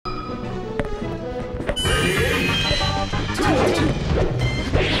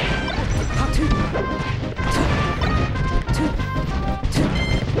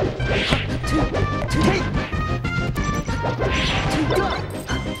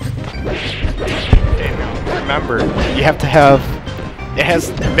remember, you have to have... It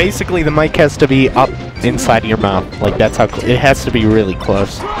has... Basically, the mic has to be up inside of your mouth. Like, that's how... It has to be really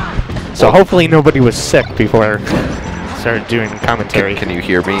close. So hopefully nobody was sick before I started doing commentary. Can you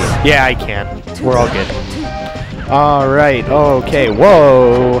hear me? Yeah, I can. We're all good. Alright, okay,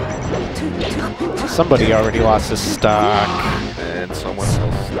 whoa! Somebody already lost his stock. And someone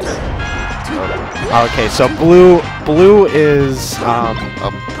else. Okay, so blue is Up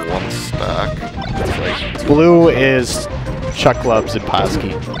one stock. Like, blue is Chuck Lubs and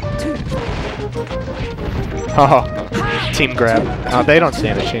Poskii. Oh, team grab. They don't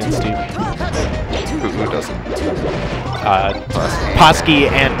stand a chance, dude. who doesn't? Poskii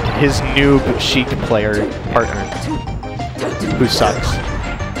and his noob Sheik player partner, who sucks.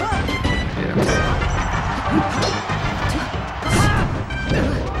 Yeah.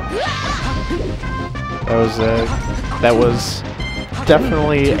 That was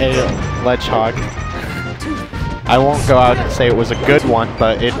definitely a ledge hog. I won't go out and say it was a good one,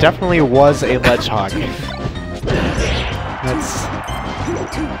 but it definitely was a ledge hog.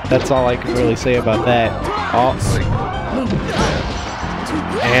 That's all I can really say about that. Oh.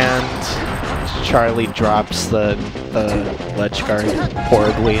 And Charlie drops the ledge guard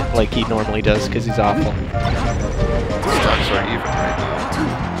horribly, like he normally does, because he's awful. Stocks are even right now.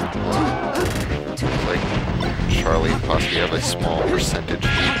 Like, Charlie and Poskii have a small percentage.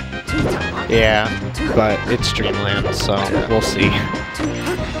 Yeah, but it's Dreamland, so yeah. We'll see.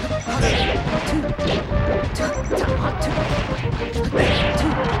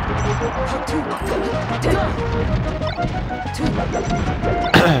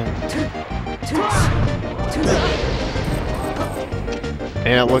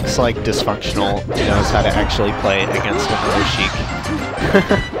 And it looks like Dysfunctional knows how to actually play against another Sheik.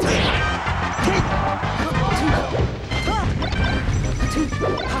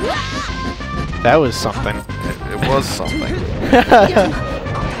 That was something. It was something.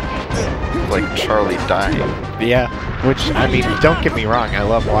 Like Charlie dying. Yeah, which, I mean, don't get me wrong, I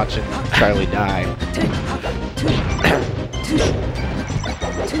love watching Charlie die.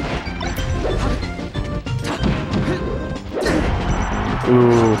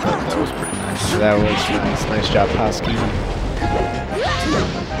 Ooh, That was pretty nice. that was nice. Nice job, Poskii.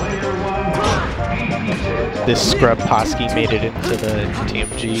 This scrub Poskii made it into the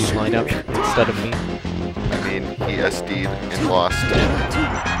TMG lineup instead of me. I mean, he SD'd and lost.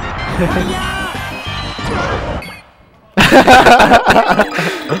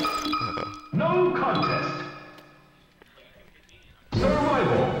 No contest.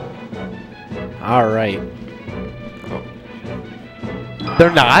 Survival. All right. They're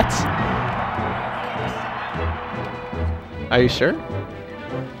not? Are you sure?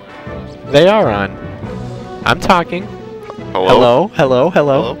 They are on. I'm talking. Hello? Hello? Hello?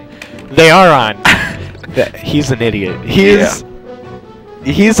 Hello? They are on. He's an idiot.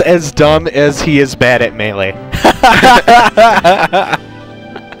 He's as dumb as he is bad at Melee.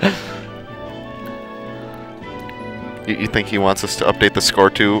 You think he wants us to update the score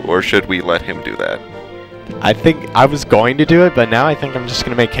too, or should we let him do that? I think I was going to do it, but now I think I'm just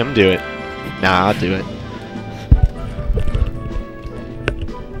going to make him do it. Nah, I'll do it.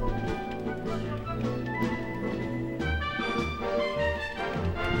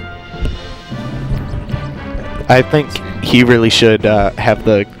 I think he really should have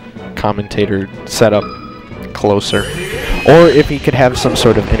the commentator set up closer. Or if he could have some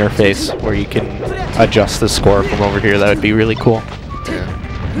sort of interface where you can adjust the score from over here, that would be really cool. Yeah.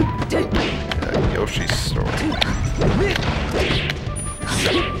 Yoshi's story.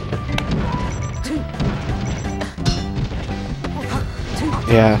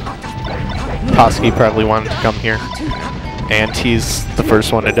 Yeah. Poskii probably wanted to come here. And he's the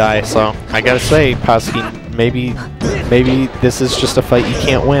first one to die, so I gotta say, Poskii, maybe this is just a fight you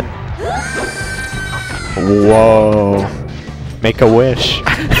can't win. Whoa. Make a wish.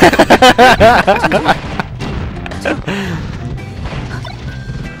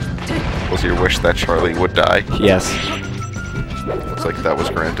 Was your wish that Charlie would die? Yes. Looks like that was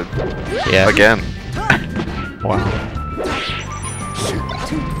granted. Yeah. Again. Wow.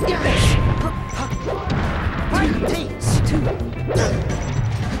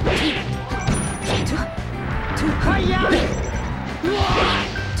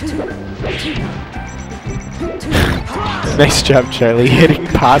 Nice job, Charlie, hitting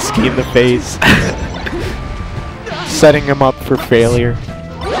Poskii in the face. Setting him up for failure.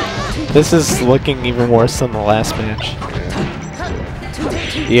 This is looking even worse than the last match.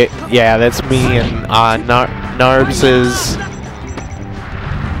 Yeah, that's me, and Narbs is...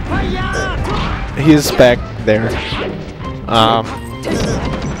 He's back there.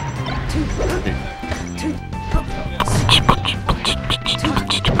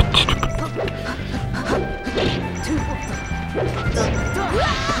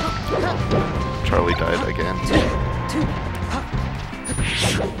 Charlie died again.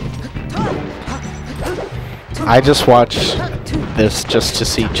 I just watch this just to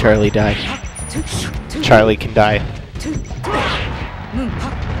see Charlie die. Charlie can die.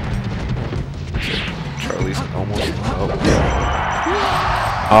 Charlie's almost.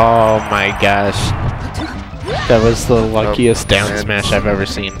 Oh my gosh. That was the luckiest down and- smash I've ever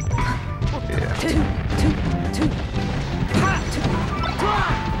seen. Yeah.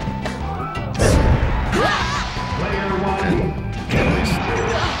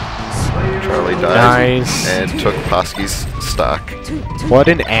 Charlie died Nice. and took Poski's stock. What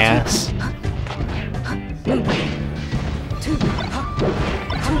an ass.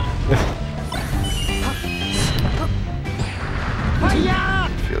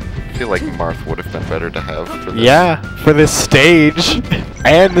 I feel like Marth would have been better to have for this. Yeah, for this stage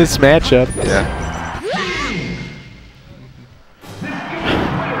and this matchup. Yeah.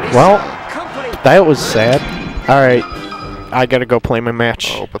 Well, that was sad. Alright, I gotta go play my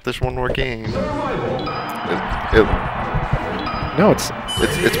match. Oh, but there's one more game. No, it's...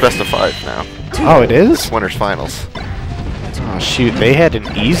 It's best of 5 now. Oh, it is? It's winners finals. Oh, shoot, they had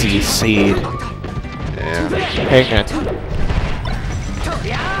an easy seed. Yeah. Hang on.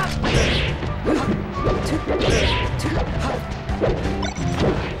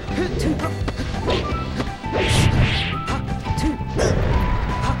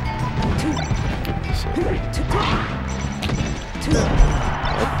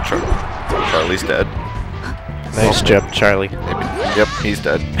 Charlie's dead. Nice job, Charlie. Maybe. Yep, he's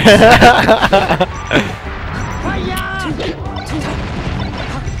dead.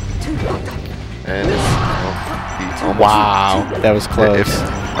 And he almost. Wow, that was close.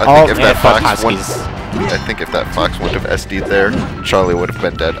 I think if that fox wouldn't, I think if that fox wouldn't have SD'd there, Charlie would have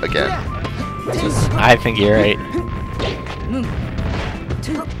been dead again. I think you're right.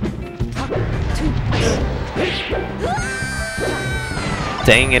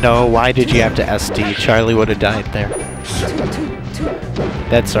 Dang it, oh, why did you have to SD? Charlie would have died there.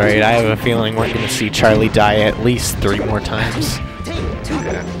 That's alright, I have a feeling we're going to see Charlie die at least 3 more times.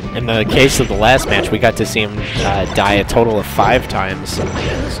 Yeah. In the case of the last match, we got to see him die a total of 5 times.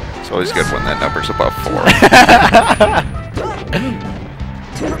 It's always good when that number's above 4.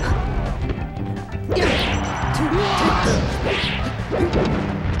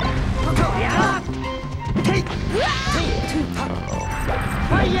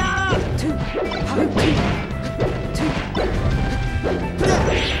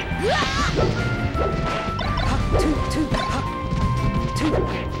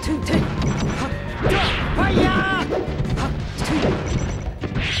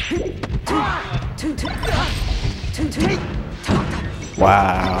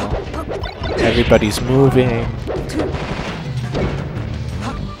 Wow. Everybody's moving.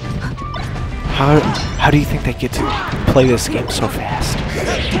 How do you think they get to play this game so fast?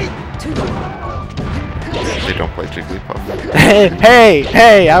 They don't play Jigglypuff.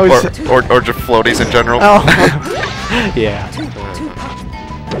 Hey, I was... Or just floaties in general. Oh. Yeah.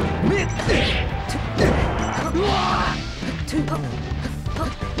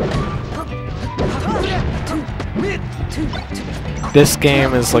 This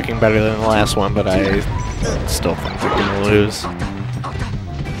game is looking better than the last one, but I still think they're gonna lose.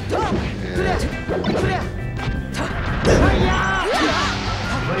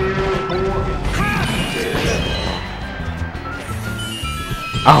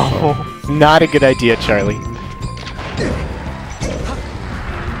 Oh, not a good idea, Charlie.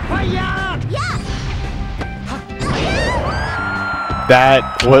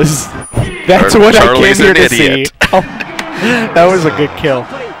 That's what Charlie's I came here an to see. idiot. Oh, that was a good kill.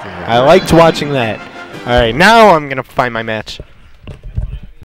 I liked watching that. Alright, now I'm gonna find my match.